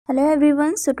Hello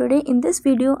everyone, so today in this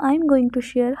video I am going to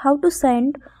share how to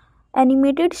send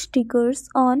animated stickers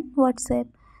on WhatsApp.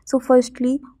 So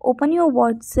firstly open your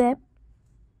WhatsApp.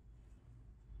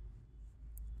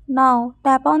 Now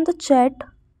tap on the chat.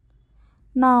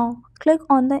 Now click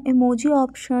on the emoji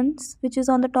options which is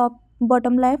on the top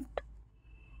bottom left.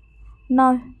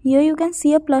 Now here you can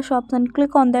see a plus option,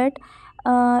 click on that.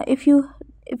 If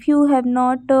you have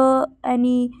not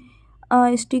any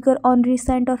sticker on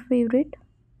recent or favorite.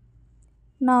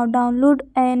 Now download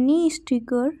any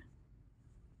sticker.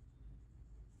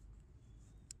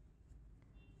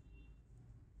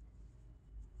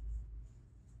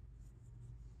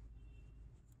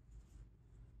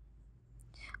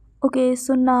 Okay,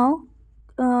 so now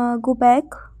go back.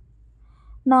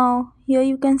 Now here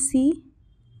you can see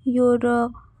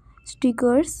your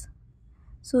stickers,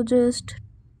 so just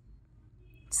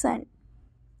send.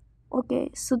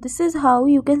 Okay, so this is how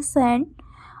you can send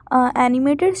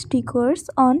animated stickers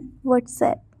on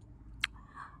WhatsApp.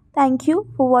 Thank you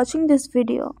for watching this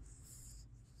video.